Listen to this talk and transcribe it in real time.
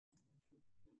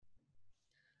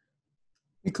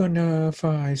We're gonna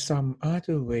find some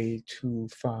other way to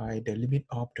find the limit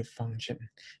of the function.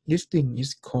 This thing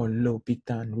is called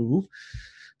L'Hopital rule.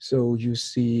 So you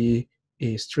see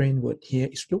a strange word here.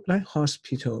 It looks like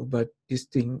hospital, but this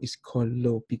thing is called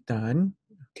L'Hopital.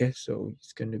 Okay, so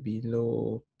it's gonna be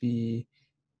L'Hopital.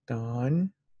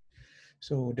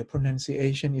 So the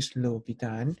pronunciation is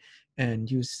L'Hopital, and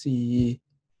you see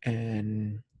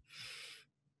an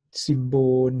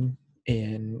symbol,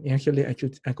 and actually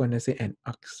I'm gonna say an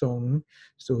accent.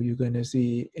 So you're gonna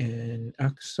see an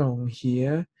accent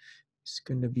here. It's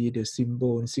gonna be the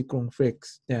symbol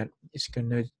circumflex that is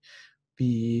gonna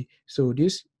be. So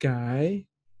this guy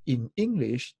in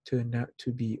English turned out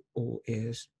to be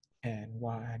OS, and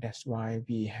why? That's why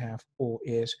we have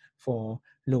OS for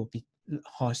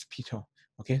hospital.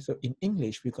 Okay, so in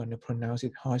English we're gonna pronounce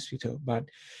it hospital, but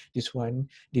this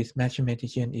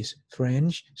mathematician is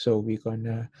French, so we're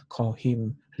gonna call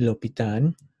him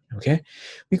L'Hopital. Okay,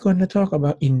 we're gonna talk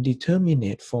about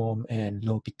indeterminate form and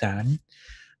L'Hopital.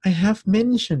 I have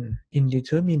mentioned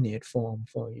indeterminate form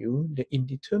for you. The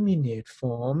indeterminate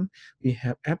form, we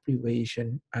have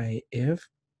abbreviation IF.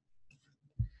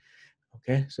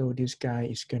 Okay, so this guy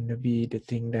is going to be the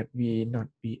thing that we not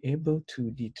be able to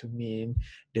determine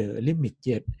the limit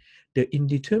yet. The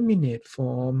indeterminate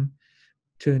form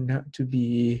turned out to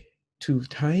be two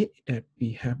type that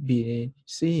we have been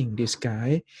seeing. This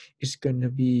guy is going to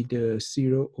be the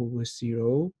 0 over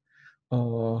 0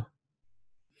 or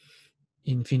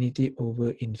infinity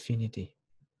over infinity.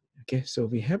 Okay, so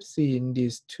we have seen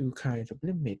these two kinds of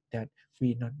limit that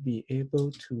we not be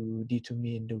able to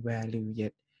determine the value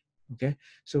yet. Okay,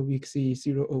 so we see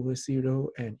 0 over 0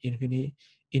 and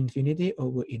infinity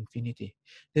over infinity.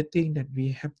 The thing that we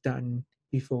have done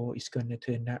before is gonna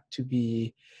turn out to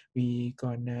be, we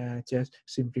gonna just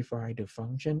simplify the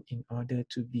function in order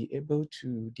to be able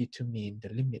to determine the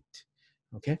limit.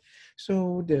 Okay,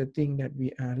 so the thing that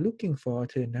we are looking for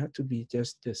turned out to be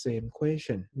just the same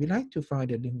question. We like to find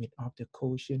the limit of the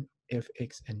quotient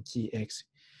fx and gx.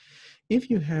 If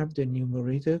you have the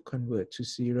numerator convert to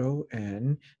 0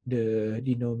 and the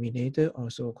denominator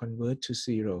also convert to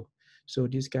 0, so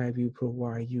this guy will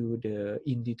provide you the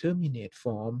indeterminate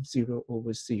form 0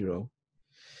 over 0.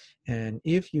 And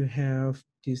if you have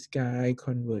this guy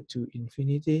convert to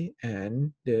infinity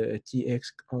and the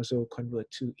gx also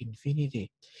convert to infinity,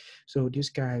 so this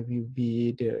guy will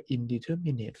be the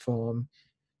indeterminate form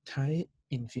type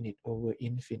infinite over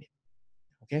infinite.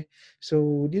 Okay,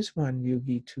 so this one will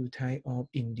be two type of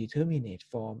indeterminate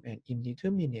form, and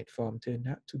indeterminate form turn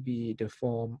out to be the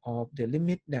form of the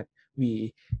limit that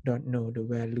we don't know the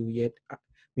value yet.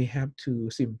 We have to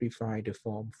simplify the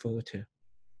form further.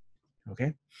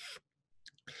 Okay,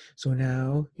 so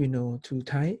now you know two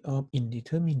type of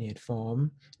indeterminate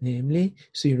form, namely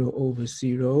 0 over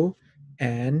 0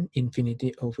 and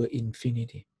infinity over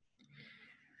infinity.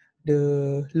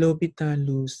 The L'Hopital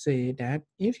rules say that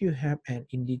if you have an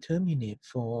indeterminate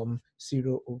form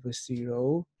 0 over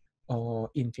 0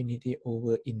 or infinity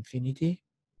over infinity,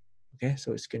 okay,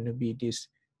 so it's going to be this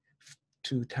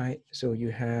two type. So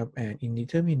you have an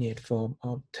indeterminate form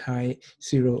of type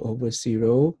 0 over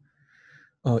 0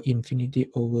 or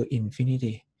infinity over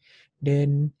infinity.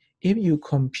 Then if you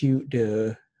compute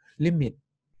the limit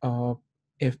of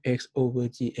fx over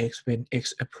gx when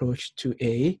x approach to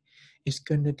a, it's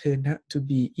going to turn out to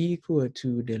be equal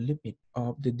to the limit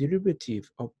of the derivative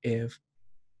of f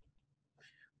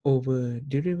over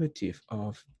derivative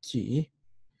of g.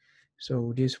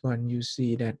 So this one you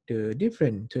see that the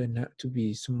difference turn out to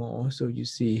be small. So you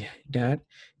see that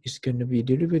it's going to be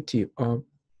derivative of,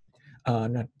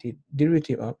 not the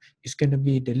derivative of, it's going to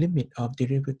be the limit of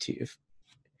derivative.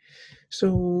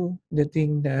 So the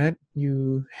thing that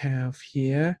you have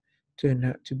here turn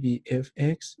out to be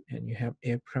fx, and you have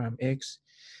f prime x.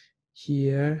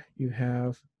 Here you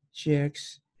have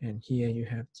gx, and here you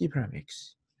have g prime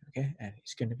x. Okay, and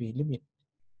it's going to be limit.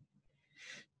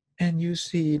 And you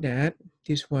see that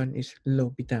this one is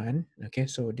L'Hopital. Okay,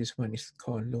 so this one is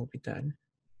called L'Hopital.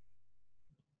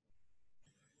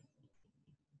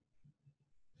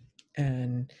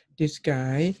 And this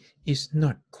guy is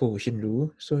not quotient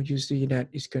rule. So you see that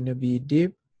it's going to be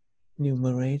deep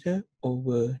numerator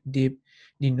over deep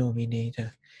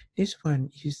denominator. This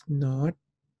one is not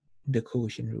the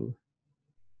quotient rule.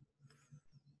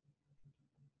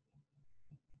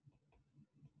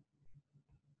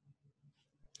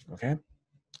 Okay.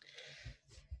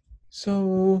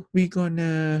 So we're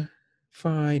gonna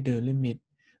find the limit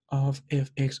of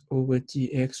fx over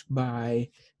gx by,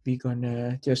 we're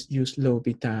gonna just use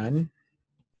L'Hopital.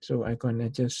 So I'm gonna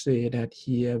just say that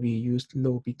here we use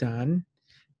L'Hopital,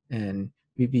 and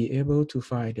we be able to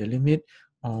find the limit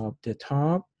of the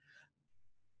top,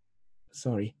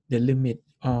 sorry, the limit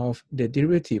of the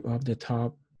derivative of the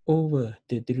top over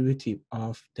the derivative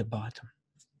of the bottom.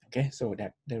 Okay, so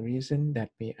that's the reason that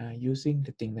we are using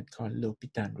the thing that called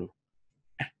L'Hopital rule.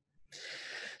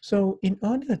 So in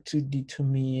order to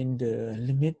determine the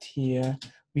limit here,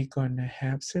 we're gonna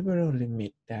have several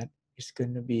limits that is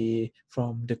gonna be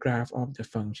from the graph of the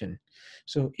function.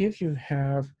 So if you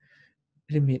have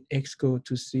limit x go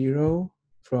to 0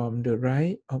 from the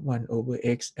right of 1 over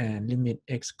x and limit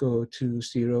x go to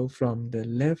 0 from the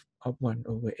left of 1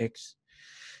 over x.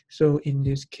 So in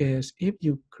this case, if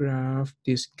you graph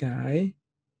this guy,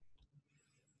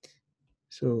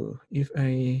 so if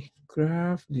I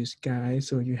graph this guy,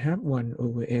 so you have 1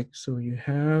 over x, so you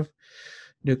have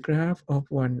the graph of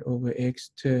 1 over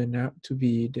x turn out to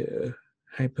be the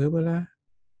hyperbola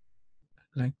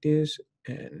like this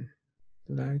and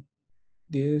like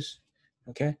this.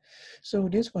 Okay, so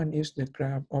this one is the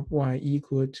graph of y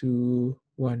equal to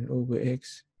 1 over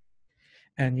x,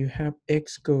 and you have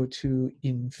x go to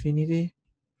infinity,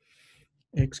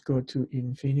 x go to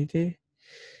infinity,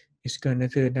 it's gonna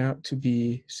turn out to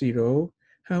be 0.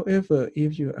 However,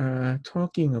 if you are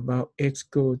talking about x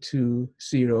go to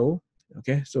 0,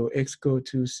 okay, so x go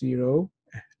to 0,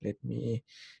 let me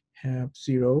have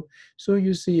 0. So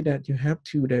you see that you have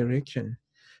two directions.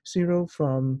 0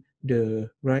 from the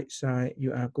right side,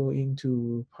 you are going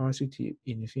to positive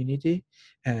infinity.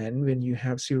 And when you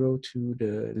have 0 to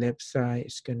the left side,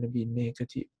 it's going to be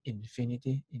negative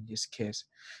infinity in this case.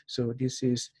 So this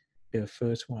is the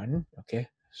first one, okay?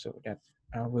 So that's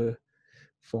our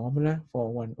formula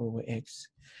for 1 over x.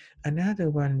 Another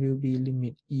one will be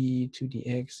limit e to the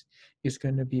x is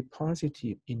going to be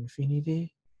positive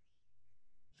infinity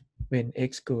when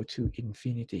x go to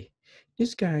infinity.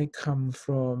 This guy come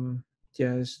from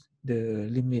just the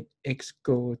limit x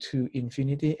go to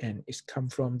infinity, and it's come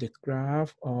from the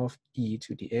graph of e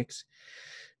to the x.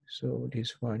 So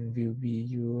this one will be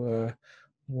your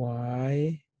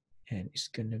y, and it's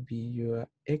gonna be your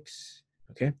x.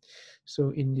 Okay,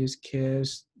 so in this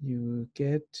case you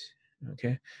get,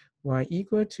 okay, y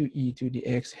equal to e to the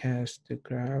x has the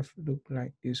graph look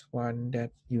like this one,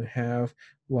 that you have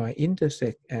y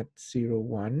intersect at 0,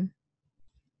 1.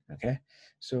 Okay,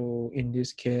 so in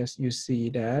this case you see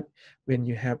that when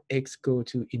you have x go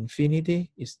to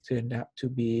infinity, it's turned out to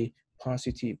be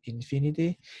positive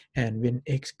infinity, and when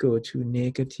x go to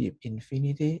negative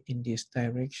infinity in this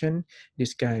direction,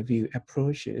 this guy will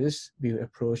approach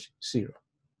 0.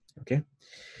 Okay,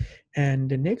 and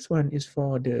the next one is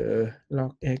for the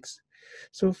log x.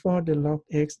 So for the log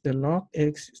x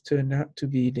turned out to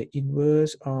be the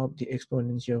inverse of the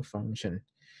exponential function.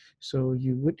 So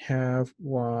you would have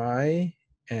y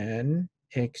and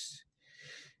x,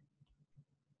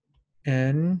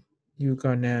 and you're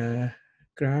gonna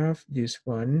graph this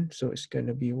one. So it's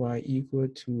gonna be y equal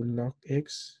to log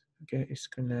x. Okay, it's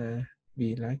gonna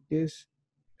be like this.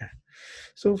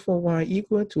 So for y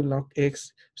equal to log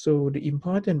x, so the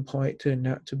important point turned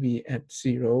out to be at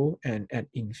 0 and at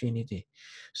infinity.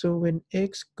 So when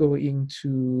x going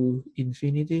to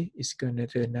infinity, it's gonna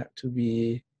turn out to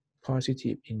be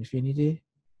positive infinity.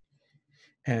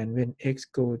 And when x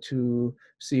go to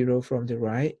 0 from the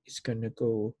right, it's gonna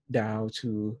go down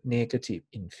to negative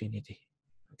infinity.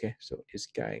 Okay, so this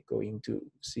guy going to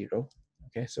 0.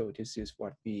 Okay, so this is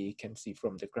what we can see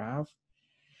from the graph.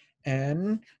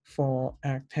 And for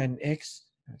arctan x,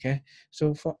 okay,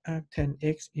 so for arctan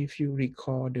x, if you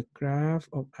recall the graph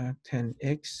of arctan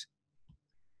x,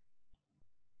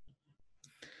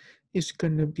 it's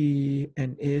gonna be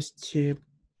an S-shaped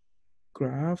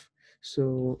graph.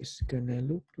 So it's gonna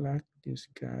look like this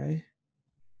guy.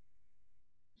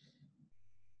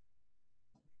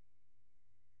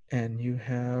 And you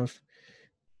have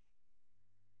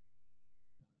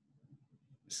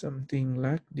something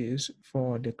like this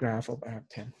for the graph of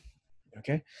arctan.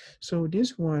 Okay, so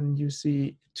this one you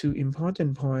see two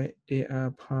important points, they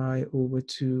are pi over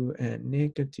 2 and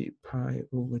negative pi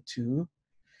over 2,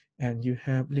 and you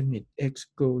have limit x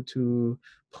go to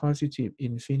positive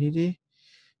infinity.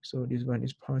 So this one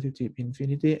is positive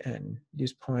infinity, and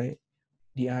this point,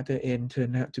 the other end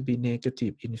turn out to be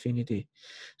negative infinity.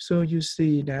 So you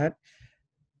see that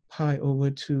pi over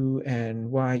 2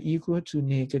 and y equal to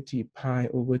negative pi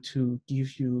over 2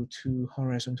 gives you two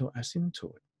horizontal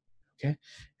asymptotes. Okay,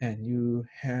 and you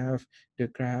have the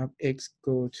graph x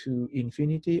go to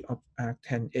infinity of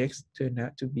arctan x turn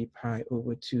out to be pi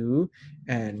over 2,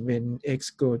 and when x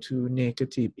go to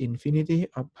negative infinity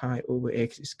of pi over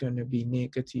x is going to be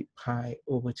negative pi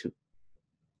over 2.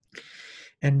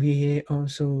 And we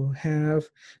also have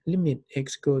limit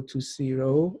x go to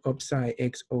 0 of sine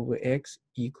x over x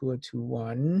equal to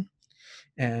 1,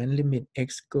 and limit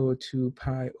x go to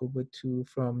pi over 2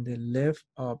 from the left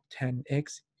of tan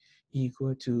x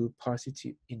equal to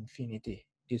positive infinity.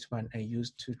 This one I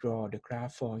used to draw the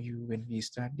graph for you when we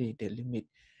study the limit,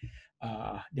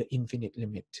 the infinite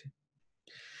limit.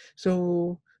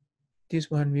 So this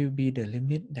one will be the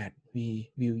limit that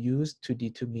we will use to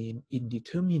determine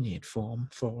indeterminate form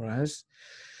for us.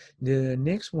 The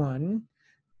next one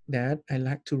that I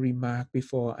like to remark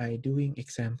before I doing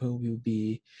example will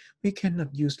be, we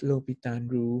cannot use L'Hopital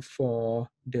rule for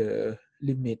the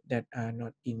limit that are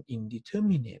not in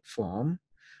indeterminate form.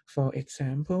 For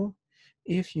example,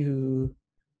 if you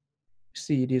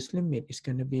see this limit is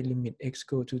going to be limit x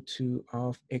go to 2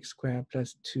 of x squared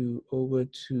plus 2 over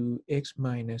 2x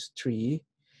minus 3.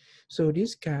 So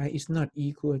this guy is not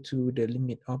equal to the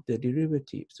limit of the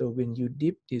derivative. So when you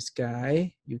dip this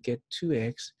guy, you get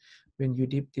 2x. When you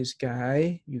dip this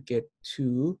guy, you get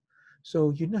 2.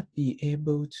 So you not be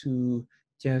able to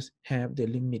just have the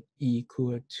limit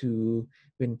equal to,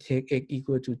 when take x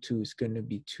equal to 2, it's going to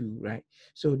be 2, right?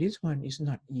 So this one is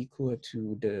not equal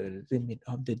to the limit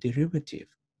of the derivative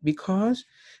because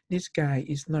this guy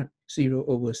is not 0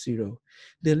 over 0.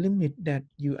 The limit that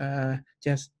you are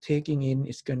just taking in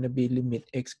is going to be limit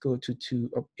x go to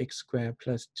 2 of x squared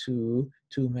plus 2,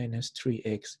 2 minus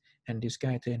 3x. And this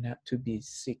guy turned out to be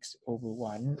 6 over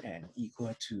 1 and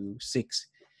equal to 6.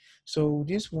 So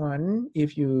this one,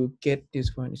 if you get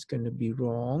this one, it's going to be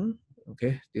wrong.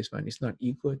 Okay, this one is not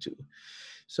equal to.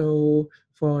 So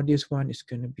for this one, it's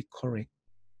going to be correct.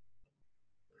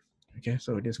 Okay,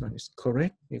 so this one is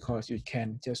correct because you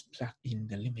can just plug in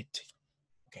the limit.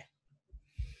 Okay.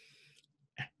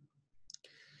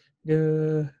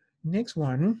 The next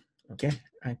one, okay,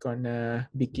 I'm gonna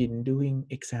begin doing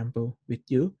example with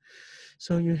you.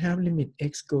 So you have limit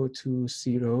x go to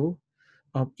 0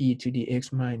 of e to the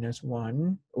x minus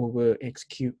 1 over x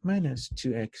cubed minus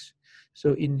 2x.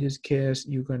 So in this case,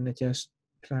 you're gonna just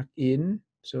plug in.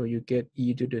 So you get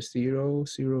e to the 0,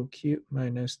 0 cubed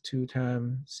minus 2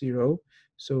 times 0.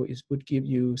 So it would give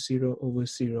you 0 over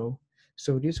 0.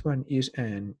 So this one is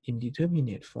an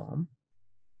indeterminate form.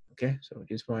 Okay, so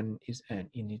this one is an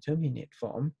indeterminate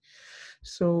form.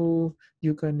 So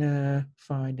you're gonna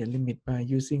find the limit by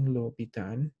using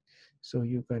L'Hopital. So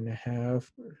you're gonna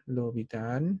have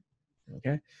L'Hopital.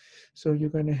 Okay, so you're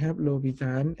gonna have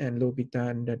L'Hopital and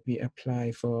L'Hopital that we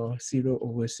apply for 0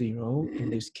 over 0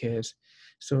 in this case.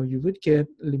 So you would get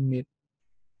limit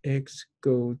x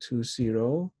go to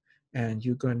 0, and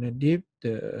you're gonna dip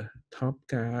the top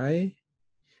guy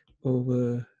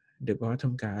over the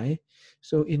bottom guy.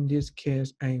 So in this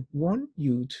case, I want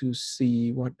you to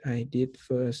see what I did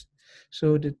first.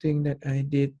 So the thing that I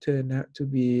did turned out to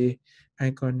be,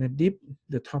 I gonna dip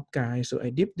the top guy. So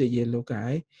I dip the yellow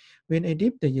guy. When I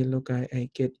dip the yellow guy, I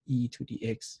get e to the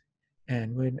x.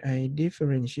 And when I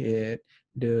differentiate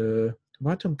the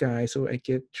bottom guy, so I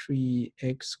get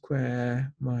 3x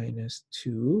squared minus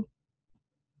 2.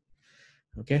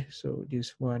 Okay, so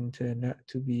this one turned out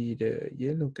to be the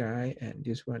yellow guy, and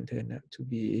this one turned out to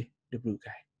be the blue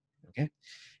guy. Okay,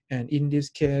 and in this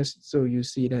case, so you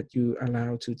see that you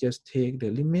allow to just take the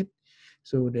limit.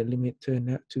 So the limit turned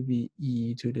out to be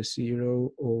e to the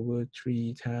 0 over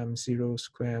 3 times 0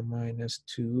 square minus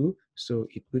 2. So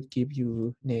it would give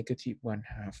you negative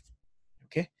 1/2.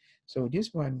 Okay, so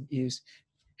this one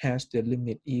has the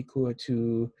limit equal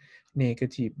to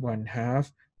negative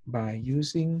 1/2 by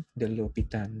using the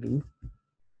L'Hopital rule.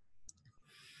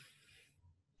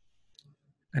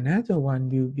 Another one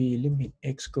will be limit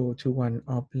x go to 1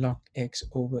 of log x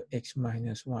over x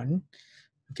minus 1.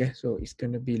 Okay, so it's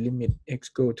going to be limit x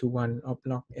go to 1 of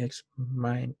log x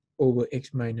over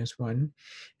x minus 1.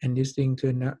 And this thing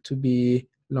turned out to be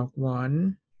log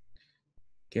 1.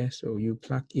 Okay, so you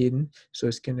plug in. So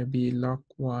it's going to be log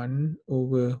 1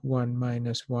 over 1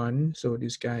 minus 1. So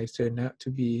this guy turned out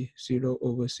to be 0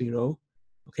 over 0.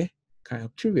 Okay, kind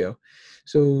of trivial.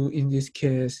 So in this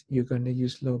case, you're going to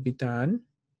use L'Hopital.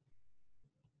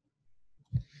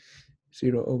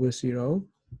 0 over 0,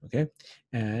 okay,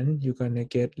 and you're gonna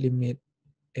get limit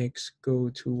x go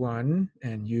to 1,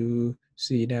 and you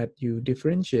see that you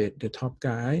differentiate the top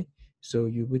guy, so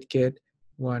you would get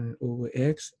 1 over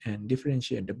x, and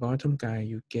differentiate the bottom guy,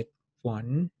 you get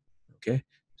 1. Okay,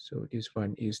 so this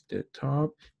one is the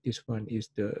top, this one is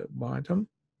the bottom.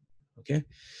 Okay,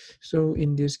 so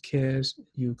in this case,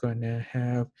 you're gonna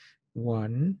have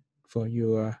 1 for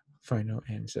your final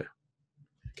answer.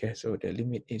 Okay, so the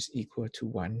limit is equal to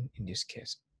 1 in this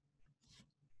case.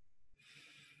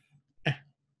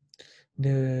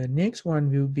 The next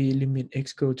one will be limit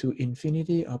x go to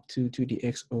infinity up to the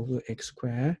x over x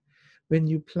squared. When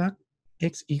you plug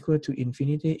x equal to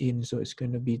infinity in, so it's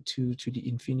going to be 2 to the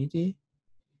infinity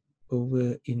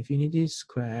over infinity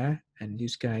square, and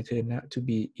this guy turned out to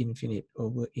be infinite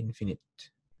over infinite.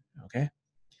 Okay,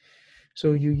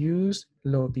 so you use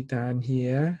L'Hopital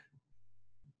here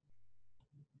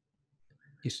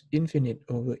is infinite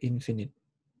over infinite.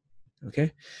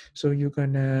 Okay, so you're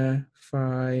gonna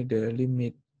find the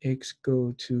limit x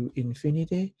go to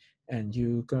infinity, and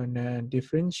you're gonna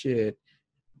differentiate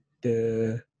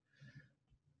the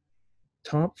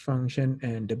top function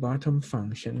and the bottom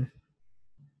function.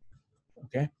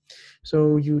 Okay,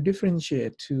 so you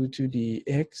differentiate 2 to the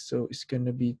x, so it's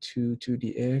gonna be 2 to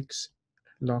the x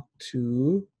log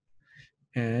 2,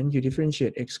 and you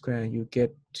differentiate x squared, you get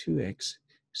 2x.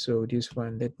 So this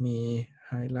one, let me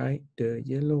highlight the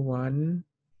yellow one.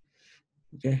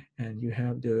 Okay, and you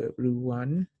have the blue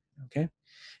one. Okay,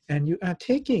 and you are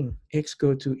taking x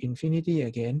go to infinity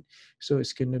again, so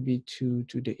it's going to be 2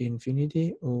 to the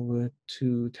infinity over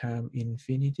 2 times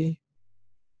infinity.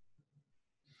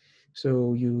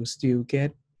 So you still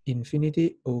get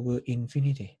infinity over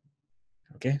infinity.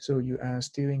 Okay, so you are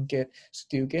still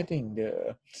getting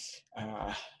the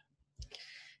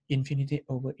infinity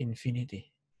over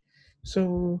infinity.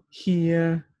 So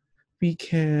here we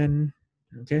can,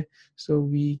 okay, so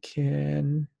we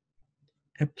can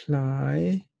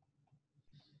apply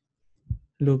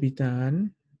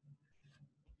L'Hopital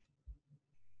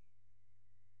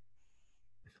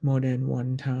more than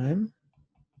one time.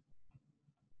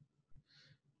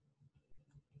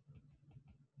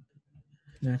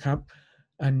นะครับ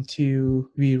until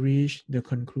we reach the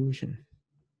conclusion.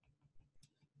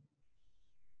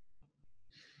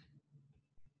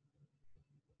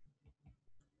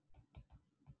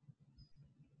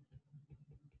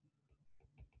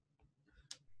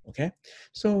 Okay,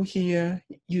 so here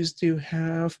you still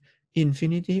have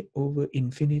infinity over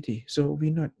infinity, so we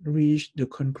not reach the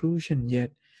conclusion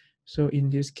yet. So in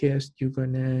this case, you're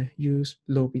gonna use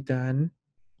L'Hopital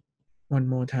one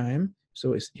more time,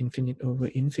 so it's infinite over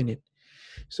infinite.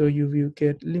 So you will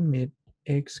get limit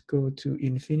x go to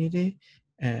infinity,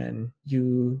 and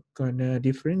you gonna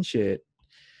differentiate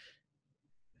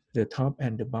the top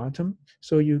and the bottom.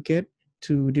 So you get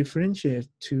to differentiate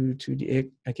 2 to the x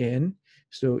again.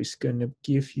 So it's gonna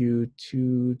give you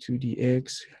 2 to the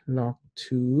x log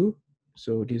 2.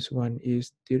 So this one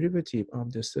is derivative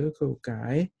of the circle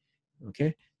guy.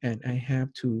 Okay, and I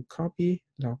have to copy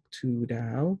log 2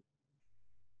 down.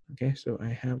 Okay, so I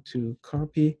have to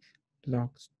copy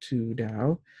log 2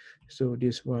 down. So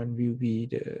this one will be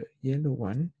the yellow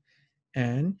one.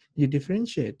 And you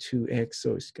differentiate 2x,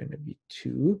 so it's going to be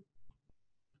 2.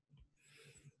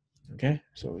 Okay,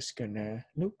 so it's going to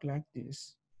look like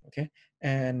this. Okay,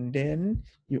 and then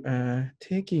you are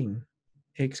taking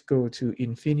x go to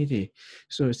infinity.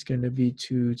 So it's going to be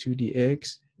 2 to the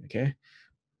x. Okay,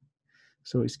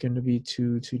 so it's going to be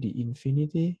 2 to the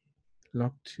infinity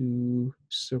log 2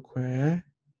 square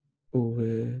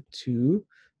over 2.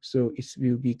 So it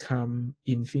will become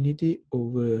infinity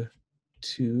over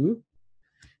 2.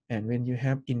 And when you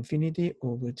have infinity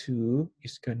over 2,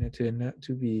 it's going to turn out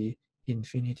to be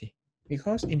infinity.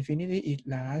 Because infinity is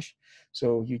large,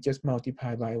 so you just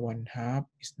multiply by 1/2.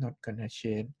 It's not going to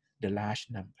change the large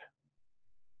number.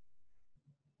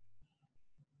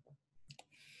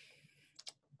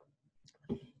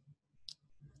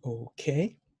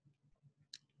 Okay.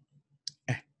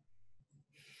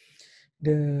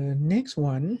 The next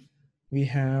one, we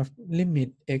have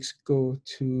limit x go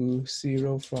to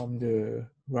 0 from the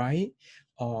right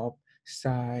of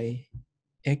sine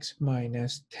x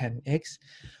minus 10x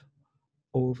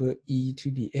over e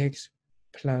to the x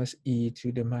plus e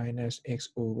to the minus x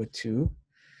over 2.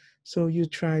 So you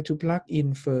try to plug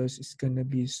in first. It's going to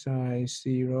be sine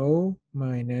 0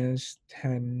 minus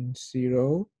tan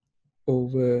 0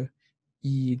 over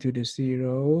e to the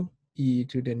 0, e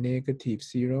to the negative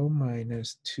 0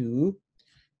 minus 2.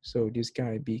 So this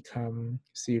guy become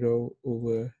 0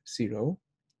 over 0.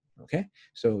 Okay,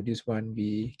 so this one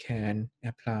we can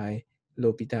apply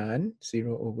L'Hopital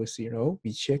 0 over 0.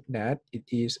 We check that it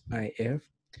is IF.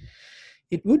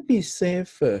 It would be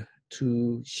safer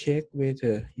to check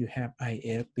whether you have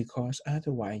IF, because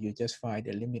otherwise you just find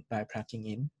the limit by plugging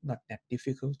in. Not that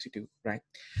difficult to do, right?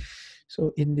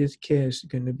 So in this case,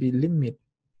 going to be limit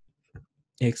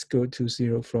x go to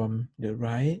 0 from the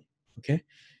right. Okay,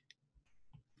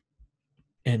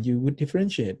 and you would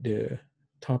differentiate the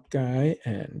top guy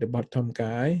and the bottom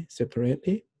guy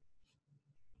separately.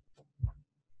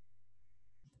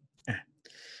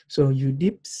 So you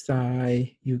dip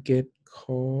side, you get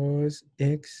cos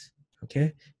x.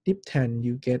 Okay, dip tan,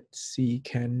 you get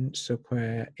secant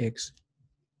square x.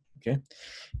 Okay,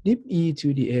 dip e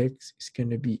to the x is going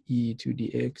to be e to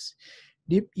the x.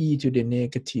 Dip e to the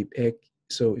negative x,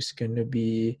 so it's going to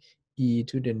be e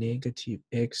to the negative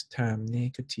x times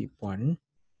negative 1.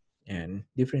 And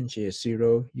differentiate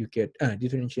 0, you get,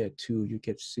 differentiate 2, you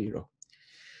get 0.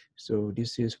 So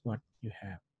this is what you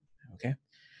have. Okay,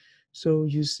 so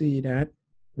you see that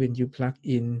when you plug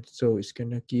in, so it's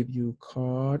going to give you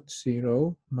cos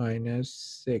 0 minus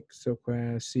sec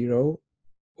square 0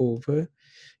 over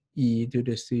e to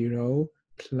the 0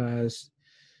 plus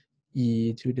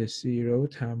e to the 0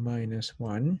 times minus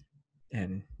 1.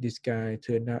 And this guy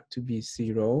turned out to be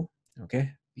 0,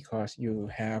 okay, because you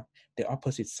have the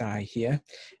opposite side here.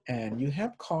 And you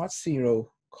have cos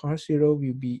 0. Cos 0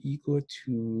 will be equal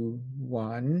to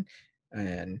 1.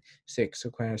 And sec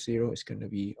square 0 is going to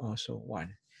be also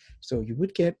 1. So you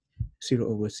would get 0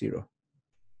 over 0.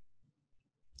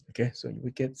 Okay, so you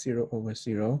would get 0 over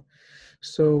 0.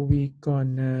 So we're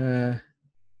gonna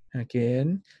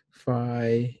again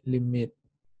find limit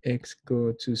x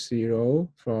go to 0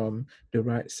 from the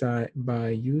right side by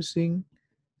using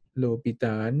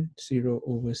L'Hopital 0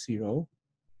 over 0.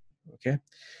 Okay,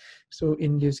 so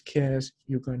in this case,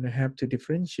 you're going to have to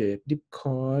differentiate. Dip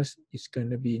cos is going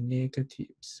to be negative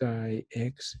sine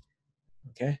x.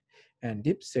 Okay, and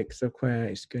dip sec square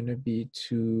is going to be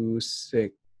 2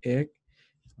 sec x.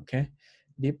 Okay,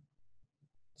 dip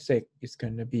sec is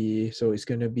going to be, so it's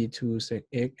going to be 2 sec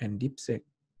x and dip sec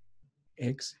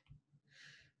x.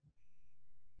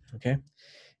 Okay,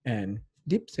 and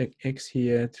dip sec x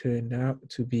here turned out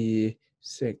to be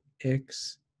sec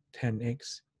x tan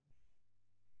x.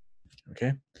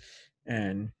 Okay,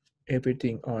 and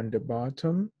everything on the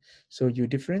bottom, so you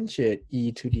differentiate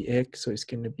e to the x, so it's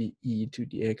going to be e to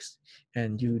the x,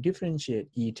 and you differentiate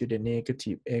e to the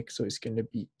negative x, so it's going to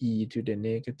be e to the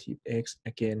negative x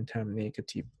again times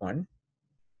negative 1.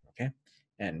 Okay,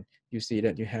 and you see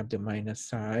that you have the minus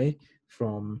sign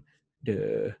from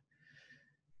the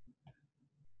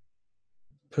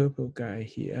purple guy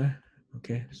here.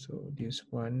 Okay, so this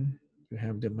one, you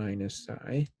have the minus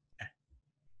sign.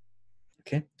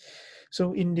 Okay,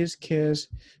 so in this case,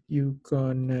 you're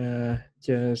gonna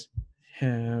just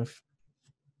have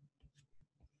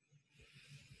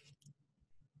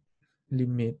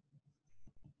limit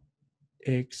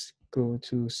x go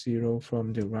to 0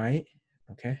 from the right.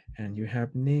 Okay, and you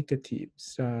have negative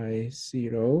sine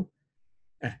 0.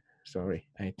 Sorry,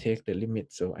 I take the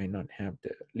limit, so I not have the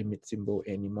limit symbol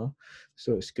anymore.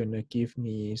 So it's gonna give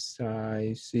me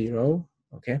sine 0,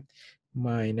 okay,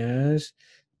 minus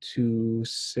 2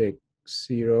 sec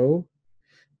 0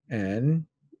 and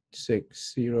sec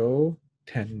 0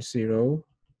 tan 0.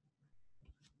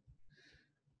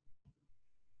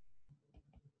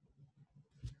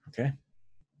 Okay,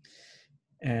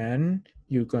 and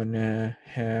you're gonna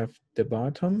have the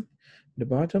bottom. The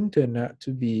bottom turned out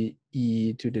to be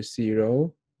e to the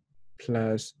 0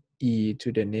 plus e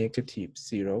to the negative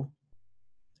 0.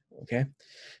 Okay,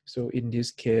 so in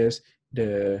this case,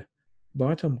 the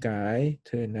bottom guy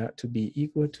turned out to be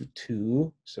equal to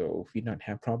 2, so we not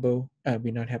have trouble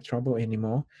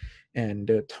anymore. And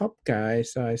the top guy,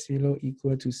 sine 0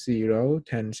 equal to 0,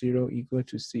 tan 0 equal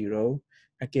to 0.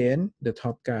 Again, the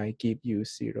top guy give you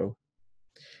 0.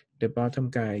 The bottom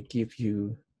guy give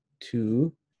you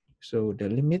 2. So the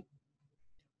limit,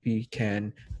 we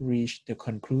can reach the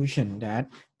conclusion that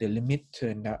the limit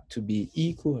turned out to be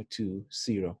equal to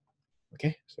 0.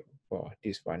 Okay, so for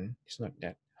this one, it's not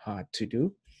that hard to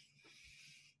do.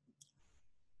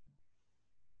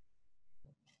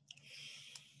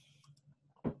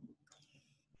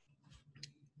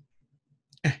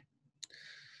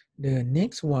 The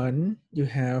next one, you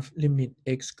have limit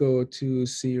x go to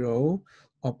 0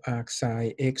 of arc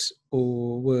sine x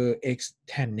over x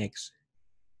tan x.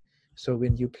 So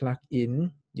when you plug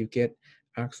in, you get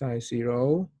arc sine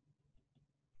 0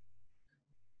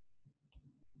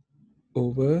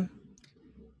 over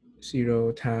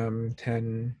 0 times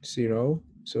tan 0.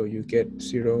 So you get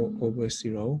 0 over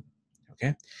 0.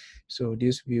 Okay, so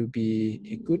this will be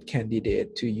a good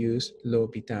candidate to use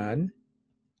L'Hopital.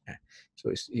 So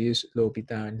it is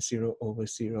L'Hopital 0 over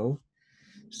 0.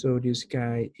 So this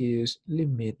guy is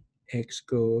limit x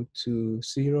go to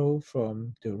 0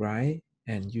 from the right,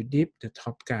 and you dip the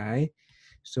top guy.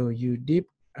 So you dip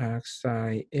arc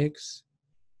sine x,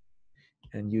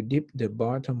 and you dip the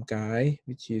bottom guy,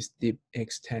 which is dip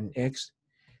x tan x.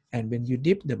 And when you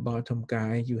dip the bottom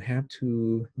guy, you have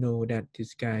to know that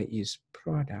this guy is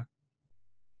product.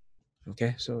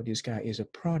 Okay, so this guy is a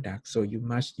product, so you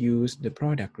must use the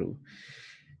product rule.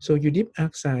 So your dip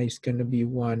arc side is going to be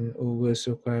 1 over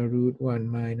square root 1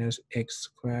 minus x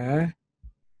squared.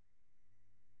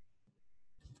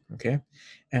 Okay,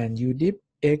 and you dip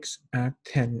x arc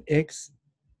tan x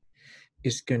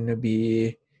is going to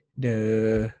be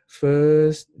the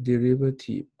first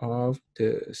derivative of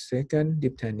the second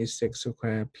dip tan is x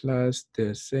squared plus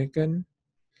the second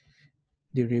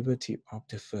derivative of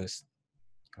the first.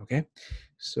 Okay,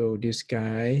 so this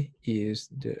guy is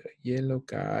the yellow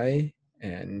guy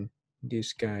and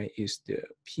this guy is the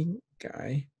pink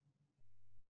guy.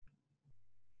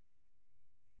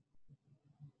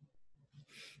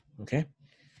 Okay,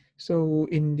 so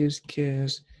in this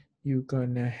case you're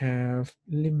gonna have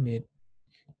limit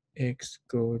x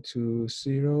go to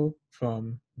 0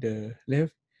 from the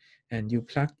left and you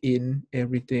plug in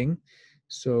everything,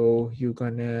 so you're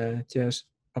gonna just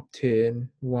obtain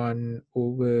 1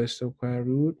 over square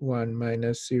root 1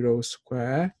 minus 0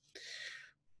 square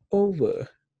over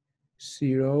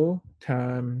 0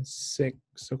 times sec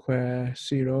square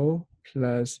 0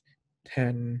 plus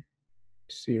tan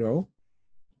 0.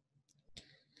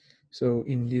 So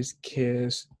in this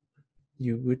case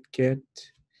you would get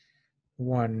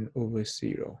 1 over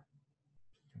 0.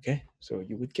 Okay, so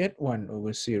you would get 1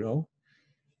 over 0.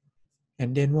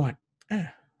 And then what?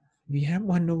 We have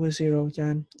 1 over 0,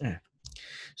 Chan.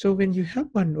 So when you have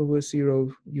 1 over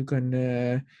 0, you're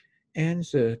gonna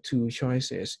answer two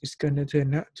choices. It's gonna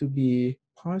turn out to be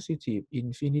positive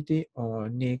infinity or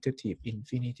negative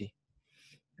infinity.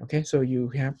 Okay, so you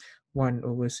have 1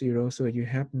 over 0, so you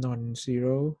have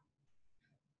non-zero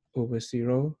over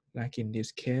 0, like in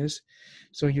this case.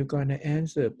 So you're gonna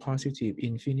answer positive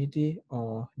infinity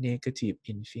or negative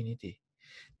infinity.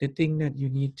 The thing that you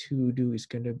need to do is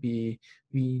gonna be,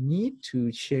 we need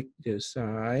to check the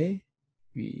sign.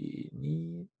 We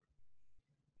need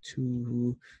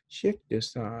to check the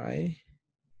sign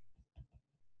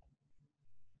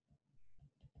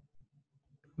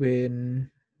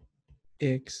when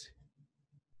x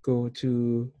go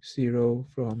to 0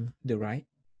 from the right.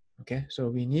 Okay, so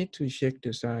we need to check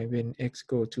the sign when x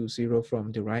go to 0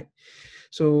 from the right.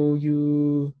 So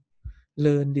you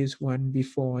learn this one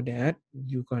before that.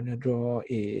 You're gonna draw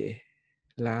a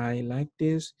line like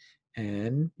this,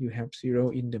 and you have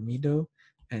 0 in the middle,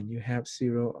 and you have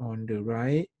 0 on the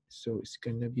right. So it's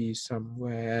gonna be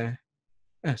somewhere,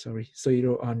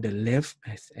 0 on the left.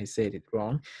 I said it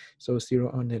wrong. So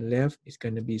 0 on the left is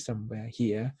gonna be somewhere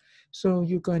here. So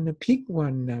you're gonna pick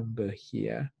one number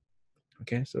here.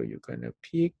 Okay, so you're gonna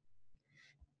pick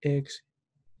x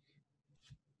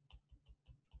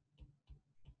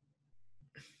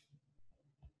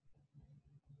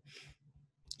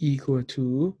equal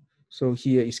to, so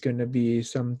here it's gonna be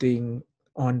something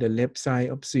on the left side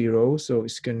of 0, so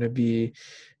it's gonna be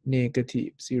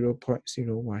negative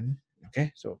 0.01.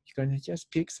 Okay, so you're gonna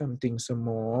just pick something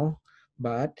small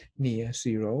but near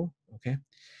 0. Okay,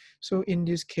 so in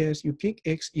this case you pick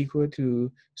x equal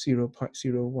to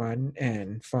 0.01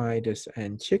 and find this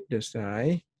and check the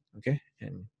sign. Okay,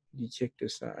 and you check the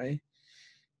sign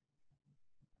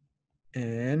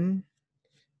and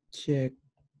check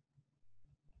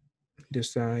the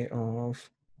sign of,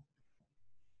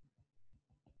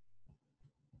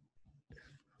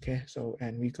 okay, so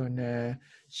and we're gonna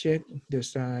check the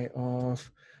sign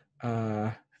of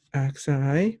arc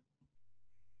side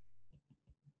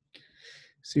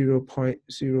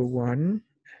 0.01,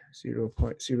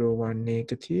 0.01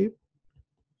 negative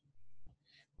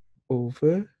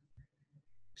over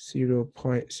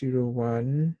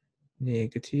 0.01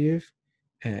 negative,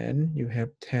 and you have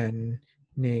 10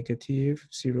 negative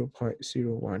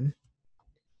 0.01.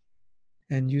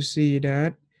 And you see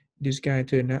that this guy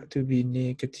turned out to be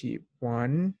negative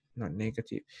 1, not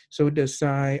negative. So the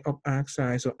sign of arc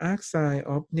side, so arc side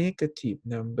of negative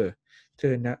number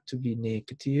turned out to be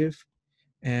negative,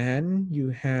 and you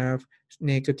have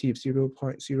negative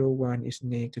 0.01 is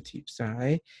negative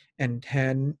side, and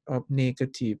 10 of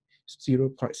negative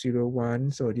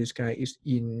 0.01, so this guy is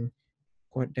in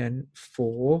quadrant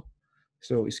 4,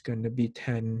 so it's going to be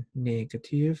 10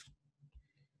 negative.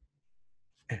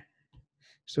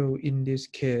 So in this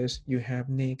case, you have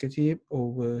negative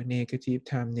over negative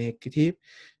times negative.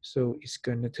 So it's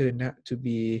going to turn out to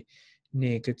be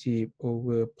negative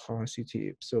over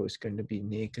positive. So it's going to be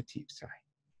negative side.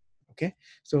 Okay,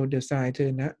 so the sign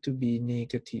turned out to be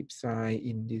negative sign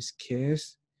in this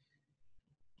case.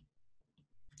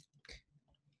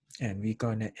 And we're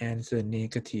going to answer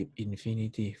negative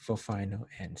infinity for final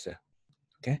answer.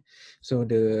 Okay, so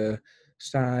the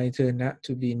sign turned out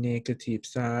to be negative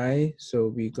sign, so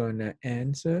we're gonna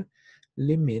answer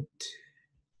limit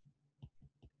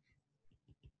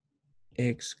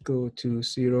x go to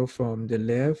 0 from the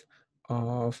left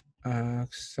of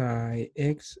arc sine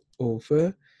x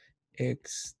over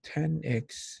x tan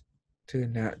x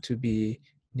turn out to be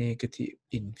negative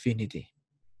infinity.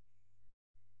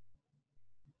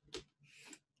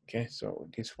 Okay, so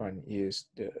this one is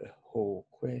the whole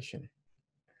question.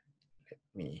 Let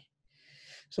me.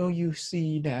 So you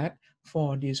see that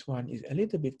for this one is a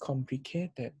little bit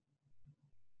complicated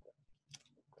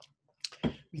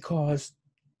because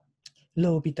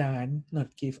L'Hopital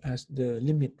not give us the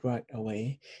limit right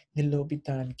away. The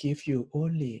L'Hopital give you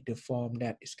only the form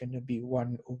that is going to be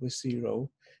 1 over 0.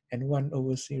 And 1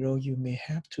 over 0, you may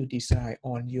have to decide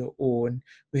on your own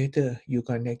whether you're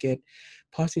going to get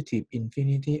positive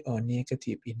infinity or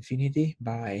negative infinity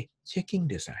by checking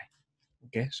the sign.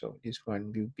 Okay, so this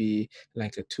one will be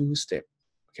like a 2-step.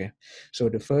 Okay, so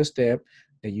the first step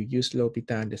that you use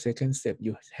L'Hopital, the second step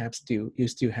you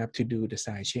still have to do the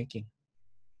sign checking.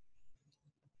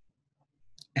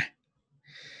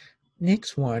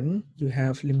 Next one, you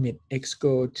have limit x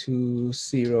go to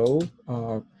 0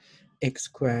 of x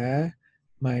squared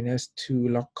minus 2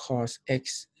 log cos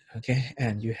x, okay?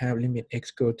 And you have limit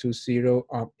x go to 0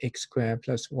 of x squared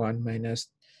plus 1 minus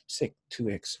sec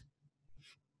 2x.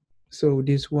 So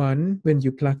this one, when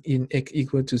you plug in x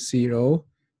equal to 0,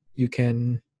 you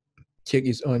can check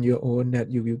it on your own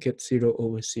that you will get 0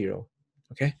 over 0,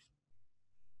 okay?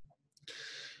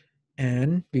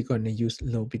 And we're going to use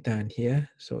L'Hopital here.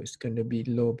 So it's going to be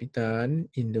L'Hopital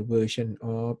in the version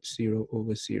of 0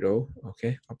 over 0,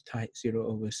 okay, of type 0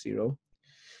 over 0.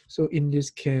 So in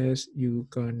this case, you're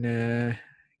going to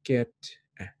get,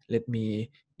 let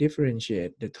me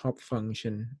differentiate the top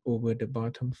function over the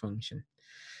bottom function.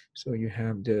 So you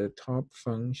have the top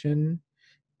function,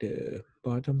 the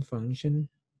bottom function,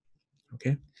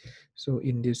 okay. So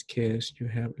in this case, you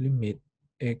have limit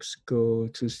x go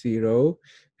to 0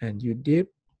 and you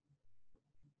dip.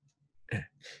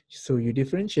 So you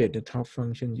differentiate the top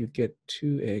function, you get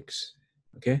 2x,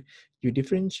 okay? You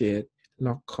differentiate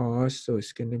log cos, so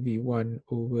it's going to be 1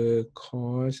 over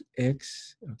cos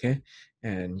x, okay?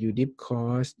 And you dip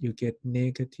cos, you get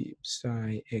negative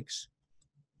sine x.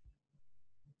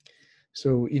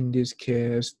 So in this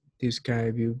case, this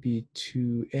guy will be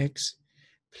 2x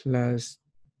plus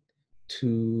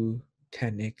 2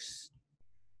 tan x.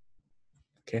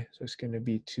 Okay, so it's going to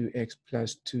be 2x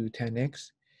plus 2 tan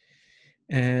x.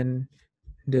 And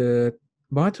the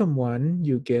bottom one,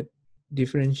 you get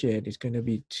differentiate, it's going to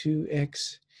be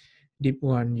 2x. Dip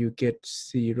 1, you get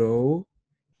 0.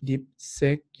 Dip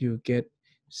sec, you get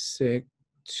sec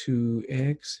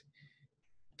 2x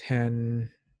tan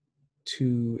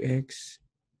 2x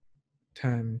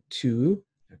times 2.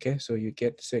 Okay, so you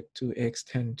get sec 2x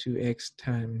tan 2x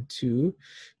times 2.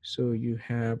 So you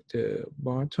have the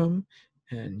bottom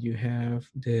and you have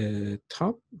the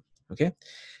top. Okay,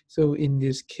 so in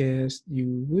this case,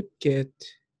 you would get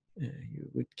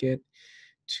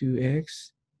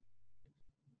 2x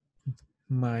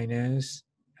minus,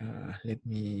 let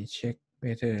me check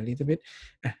better a little bit,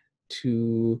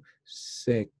 2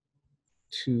 sec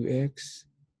 2x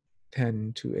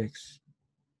tan 2x.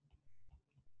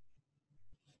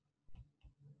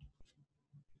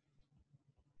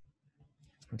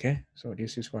 Okay, so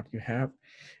this is what you have.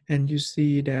 And you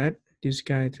see that this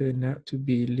guy turned out to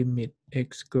be limit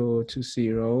x go to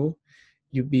 0.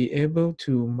 You'll be able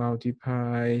to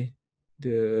multiply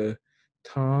the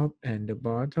top and the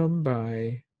bottom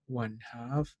by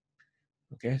 1/2.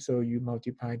 Okay, so you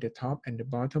multiply the top and the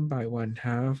bottom by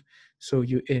 1/2. So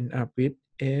you end up with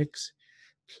x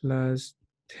plus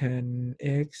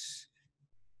 10x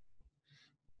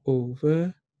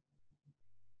over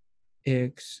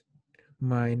x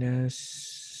minus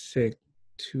sec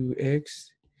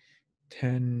 2x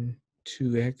tan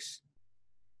 2x.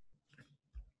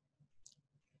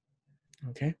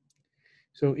 Okay,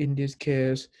 so in this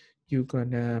case, you're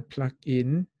gonna plug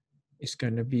in, it's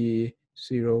gonna be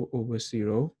 0 over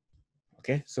 0.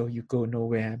 Okay, so you go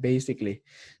nowhere basically.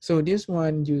 So this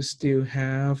one, you still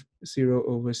have 0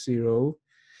 over 0.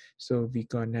 So we're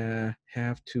gonna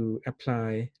have to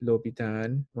apply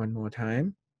L'Hopital one more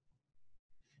time.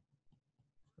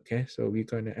 Okay, so we're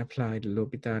gonna apply the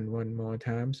L'Hopital one more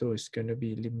time. So it's gonna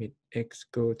be limit x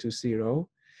go to 0.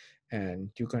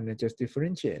 And you're gonna just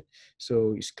differentiate.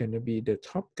 So it's gonna be the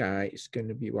top guy, it's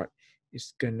gonna be what?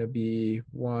 It's gonna be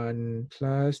 1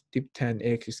 plus dip tan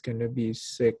x is gonna be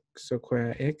sec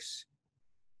square x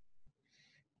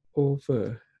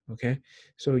over, okay?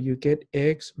 So you get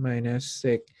x minus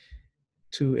sec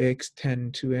 2x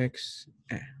tan 2x.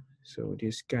 So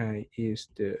this guy is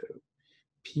the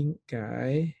pink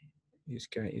guy. This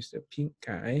guy is the pink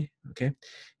guy, okay?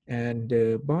 And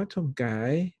the bottom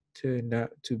guy turned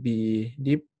out to be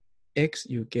dip x,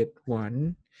 you get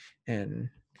 1, and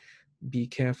be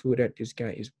careful that this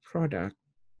guy is product,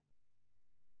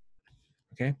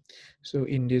 okay? So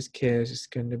in this case, it's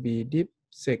going to be dip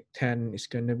sec tan is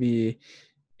going to be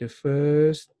the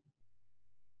first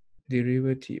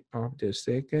derivative of the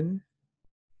second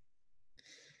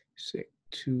sec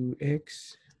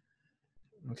 2x.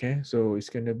 Okay, so it's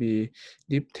going to be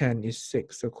dip tan is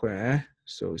sec square,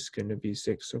 so it's going to be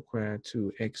sec square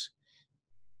 2x.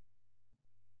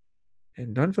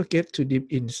 And don't forget to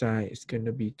dip inside, it's going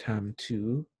to be time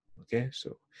 2. Okay,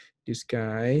 so this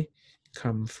guy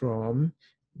come from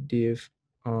div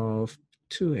of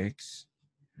 2x.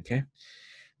 Okay,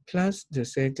 plus the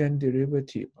second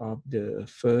derivative of the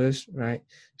first, right?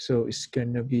 So it's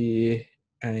gonna be,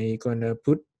 I gonna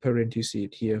put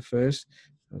parentheses here first.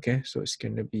 Okay, so it's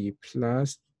gonna be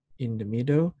plus in the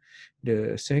middle.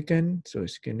 The second, so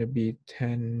it's gonna be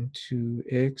tan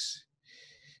 2x,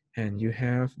 and you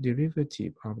have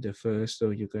derivative of the first,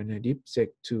 so you're gonna dip sec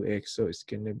 2x, so it's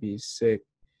gonna be sec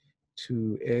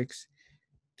 2x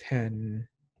tan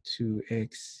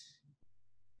 2x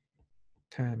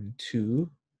times 2.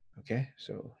 Okay,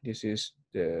 so this is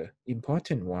the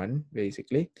important one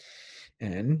basically,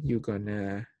 and you're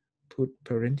gonna put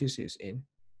parentheses in.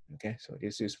 Okay, so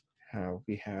this is how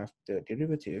we have the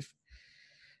derivative.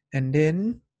 And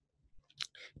then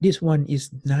this one is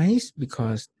nice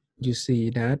because you see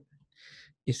that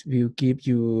it will give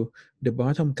you the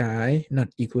bottom guy not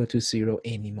equal to 0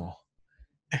 anymore.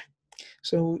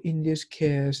 So in this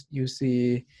case, you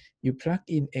see you plug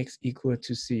in x equal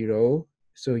to 0,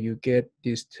 so you get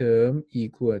this term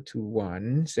equal to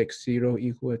 1, sec 0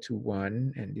 equal to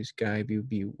 1, and this guy will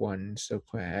be 1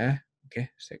 square. Okay,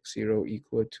 sec 0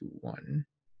 equal to 1.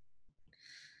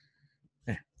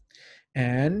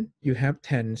 And you have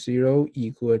tan 0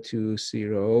 equal to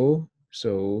 0,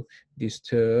 so this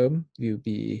term will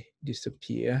be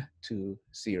disappear to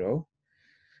 0.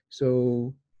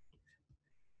 So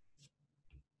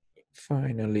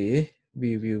finally,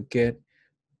 we will get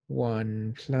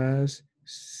 1 plus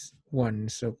 1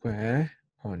 square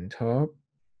on top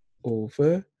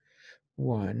over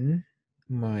 1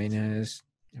 minus,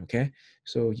 okay?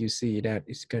 So you see that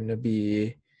it's going to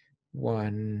be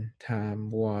 1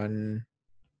 times 1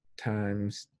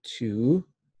 times 2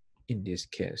 in this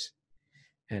case.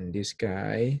 And this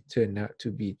guy turned out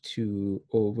to be 2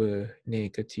 over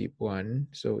negative 1.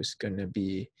 So it's going to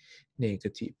be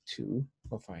negative 2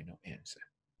 for final answer.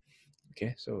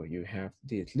 Okay, so you have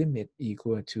the limit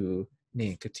equal to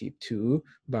negative 2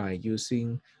 by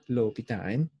using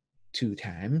L'Hopital 2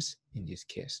 times in this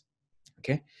case.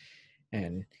 Okay,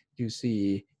 and you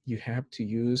see you have to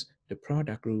use the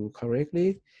product rule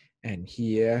correctly, and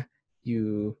here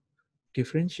you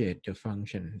differentiate the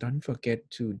function. Don't forget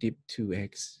to dip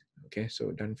 2x. Okay,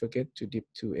 so don't forget to dip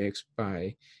 2x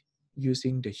by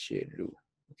using the chain rule.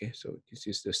 Okay, so this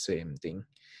is the same thing.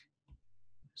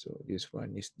 So this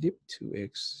one is dip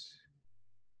 2x.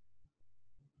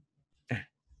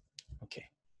 Okay.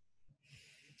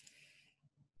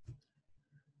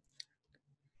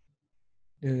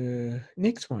 The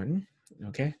next one,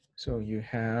 okay, so you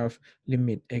have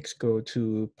limit x go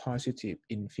to positive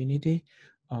infinity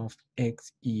of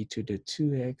x e to the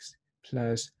 2x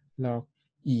plus log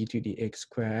e to the x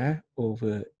square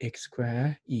over x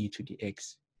square e to the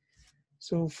x.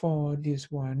 So for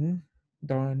this one,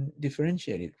 don't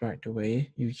differentiate it right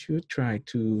away. You should try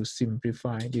to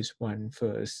simplify this one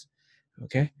first,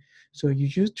 okay? So you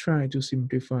should try to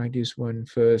simplify this one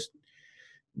first.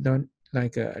 Don't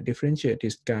differentiate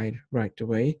this guy right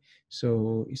away.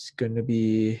 So it's gonna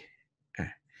be,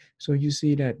 so you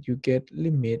see that you get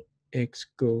limit x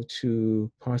go to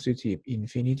positive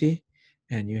infinity,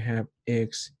 and you have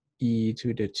x e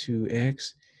to the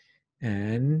 2x,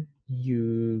 and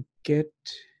you get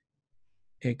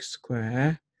x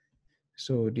square.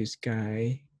 So this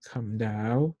guy come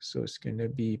down, so it's gonna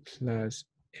be plus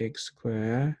x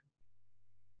square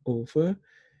over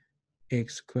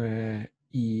x square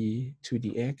e to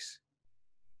the x.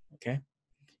 Okay,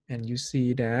 and you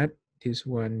see that this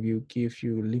one will give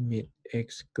you limit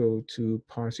x go to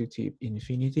positive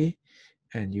infinity,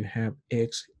 and you have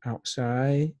x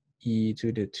outside e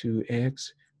to the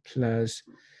 2x plus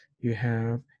you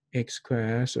have x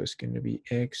squared, so it's going to be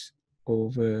x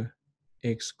over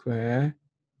x squared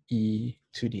e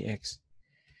to the x.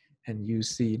 And you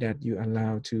see that you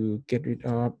allow to get rid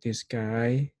of this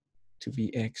guy to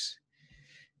be x,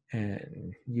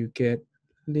 and you get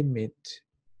limit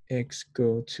x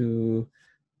go to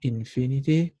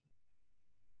infinity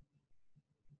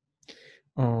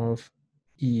of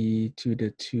e to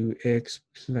the 2x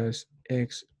plus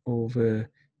x over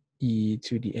e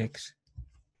to the x.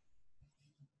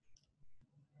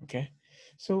 Okay,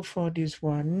 so for this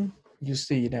one, you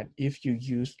see that if you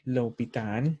use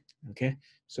L'Hopital, okay,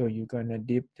 so you're gonna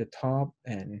dip the top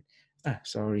and,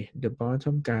 the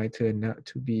bottom guy turned out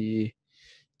to be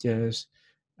just,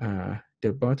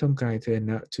 the bottom guy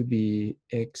turned out to be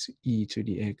x e to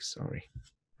the x, sorry,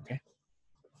 okay.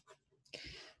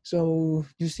 So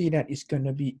you see that it's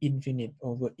gonna be infinite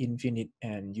over infinite,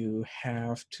 and you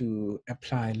have to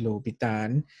apply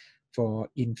L'Hopital for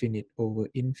infinite over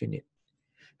infinite.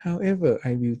 However,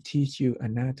 I will teach you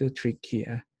another trick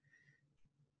here.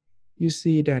 You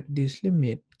see that this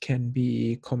limit can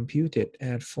be computed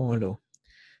as follow.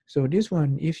 So this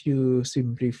one, if you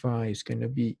simplify, it's going to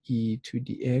be e to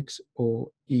the x or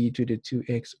e to the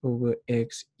 2x over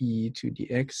x e to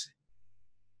the x,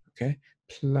 okay,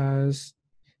 plus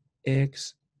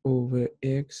x over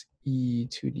x e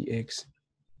to the x.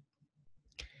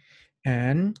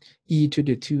 And e to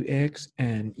the 2x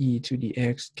and e to the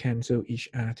x cancel each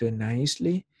other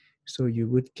nicely. So you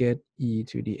would get e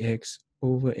to the x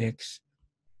over x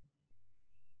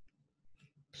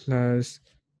plus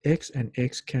x and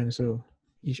x cancel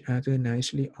each other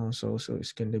nicely also. So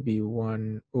it's going to be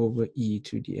 1 over e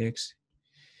to the x.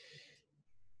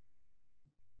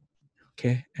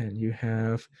 Okay, and you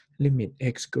have limit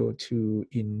x go to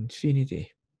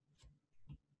infinity.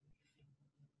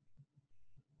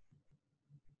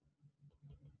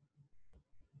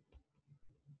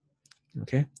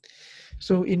 Okay,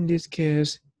 so in this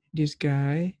case, this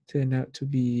guy turned out to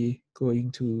be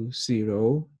going to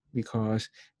 0 because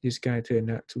this guy turned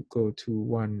out to go to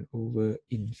 1 over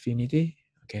infinity.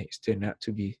 Okay, it's turned out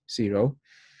to be 0.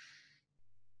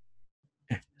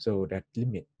 So that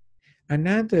limit.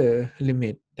 Another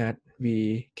limit that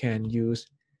we can use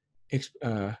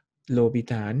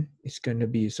L'Hopital is going to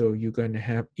be, so you're going to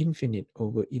have infinite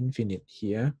over infinite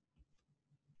here.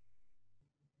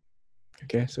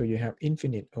 Okay, so you have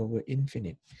infinite over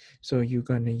infinite. So you're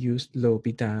going to use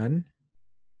L'Hopital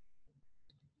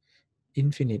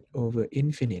infinite over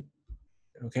infinite.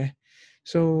 Okay,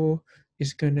 so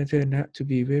it's going to turn out to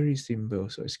be very simple.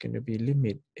 So it's going to be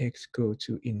limit x go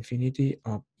to infinity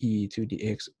of e to the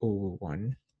x over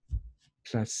 1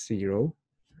 plus 0.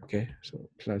 Okay, so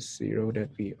plus 0 that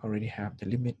we already have the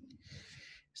limit.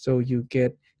 So you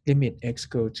get limit x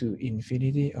go to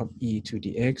infinity of e to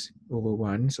the x over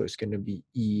 1. So it's going to be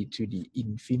e to the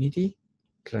infinity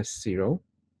plus 0.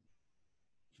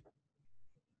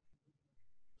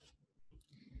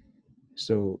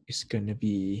 So it's going to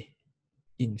be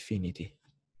infinity.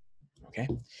 Okay,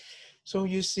 so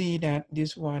you see that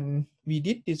this one, we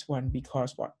did this one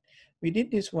because what? We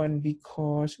did this one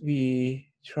because we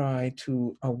try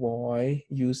to avoid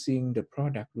using the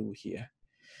product rule here.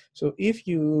 So if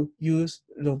you use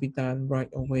L'Hopital right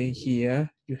away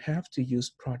here, you have to use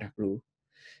product rule.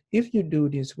 If you do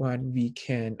this one, we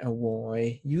can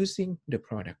avoid using the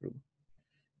product rule.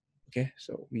 Okay,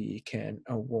 so we can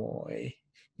avoid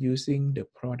using the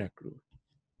product rule.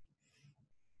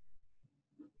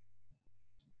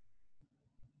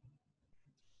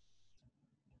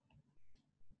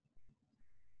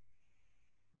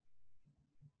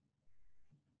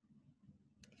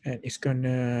 And it's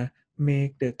gonna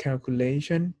make the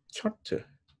calculation shorter.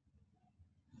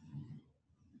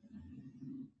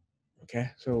 Okay,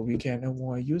 so we can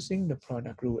avoid using the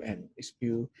product rule, and it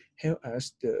will help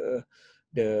us the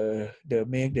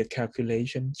make the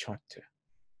calculation shorter.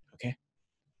 Okay.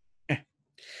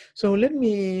 So let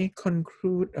me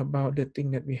conclude about the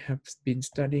thing that we have been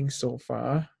studying so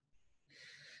far.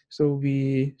 So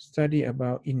we study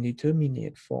about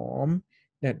indeterminate form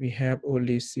that we have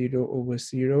only 0 over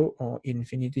 0 or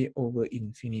infinity over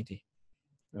infinity.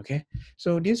 Okay,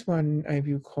 so this one I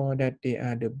will call that they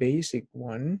are the basic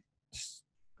ones.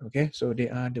 Okay, so they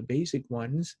are the basic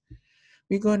ones.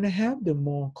 We're going to have the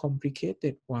more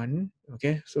complicated one.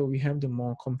 Okay, so we have the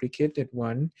more complicated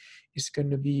one. It's going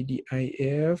to be the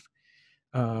IF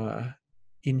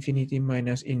infinity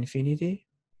minus infinity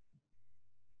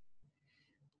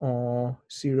or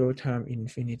 0 times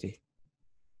infinity.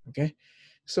 Okay,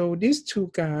 so these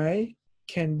two guys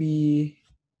can be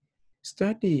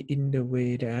studied in the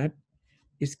way that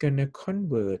it's gonna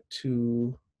convert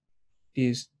to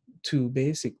these two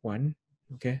basic one.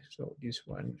 Okay, so this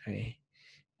one I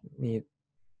need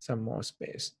some more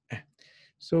space.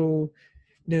 So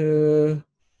the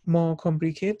more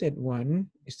complicated one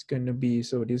is gonna be,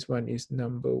 so this one is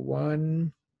number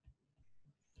 1,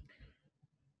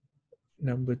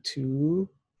 number 2.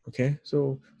 Okay,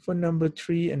 so for number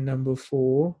 3 and number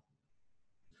 4,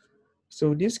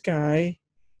 so this guy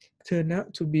turn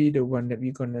out to be the one that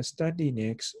we're gonna study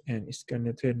next, and it's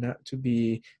gonna turn out to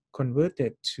be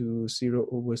converted to 0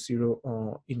 over 0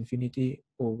 or infinity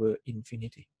over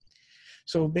infinity.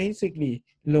 So basically,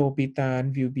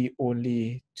 L'Hopital will be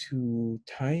only two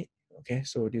types. Okay,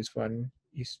 so this one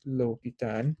is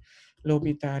L'Hopital.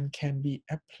 L'Hopital can be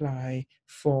applied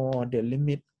for the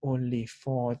limit only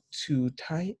for two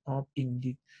types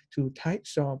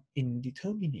of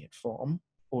indeterminate form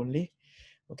only.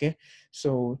 Okay,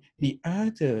 so the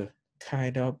other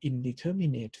kind of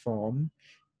indeterminate form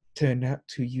turn out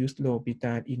to use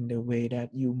L'Hopital in the way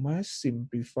that you must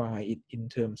simplify it in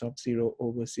terms of 0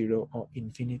 over 0 or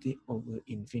infinity over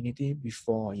infinity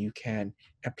before you can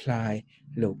apply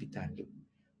L'Hopital loop.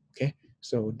 Okay,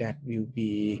 so that will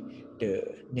be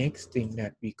the next thing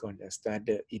that we're gonna start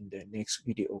in the next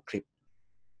video clip.